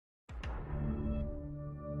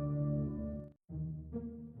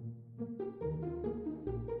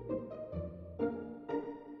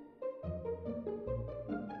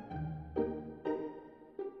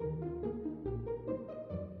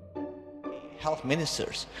health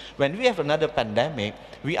ministers. When we have another pandemic,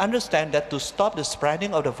 we understand that to stop the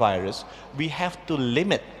spreading of the virus, we have to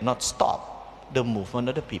limit, not stop, the movement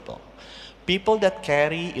of the people. People that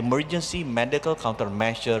carry emergency medical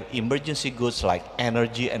countermeasure, emergency goods like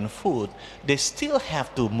energy and food, they still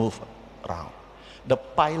have to move around. The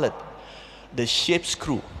pilot, the ship's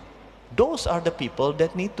crew, those are the people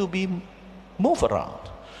that need to be moved around.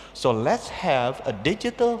 So let's have a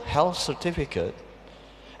digital health certificate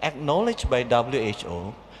acknowledged by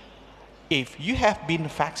WHO. If you have been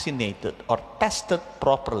vaccinated or tested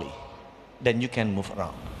properly, then you can move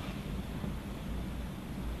around.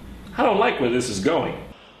 I don't like where this is going.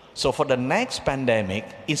 So for the next pandemic,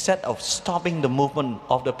 instead of stopping the movement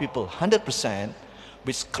of the people 100%,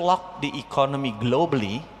 which clog the economy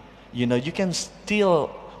globally, you can still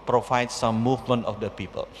provide some movement of the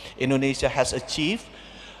people. Indonesia has achieved,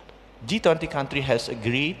 G20 country has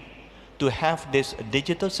agreed to have this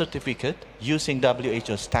digital certificate using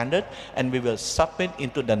WHO standard, and we will submit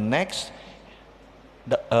into the next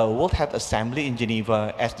World Health Assembly in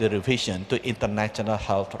Geneva as the revision to international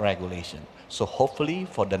health regulation. So hopefully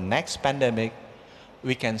for the next pandemic,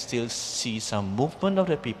 we can still see some movement of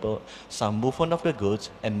the people, some movement of the goods,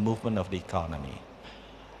 and movement of the economy.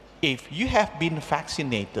 If you have been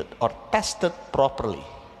vaccinated or tested properly,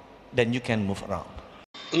 then you can move around.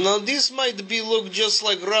 Now this might be look just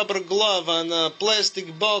like rubber glove on a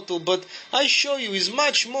plastic bottle, but I show you is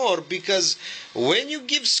much more, because when you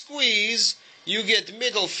give squeeze, you get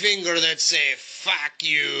middle finger that say fuck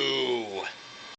you.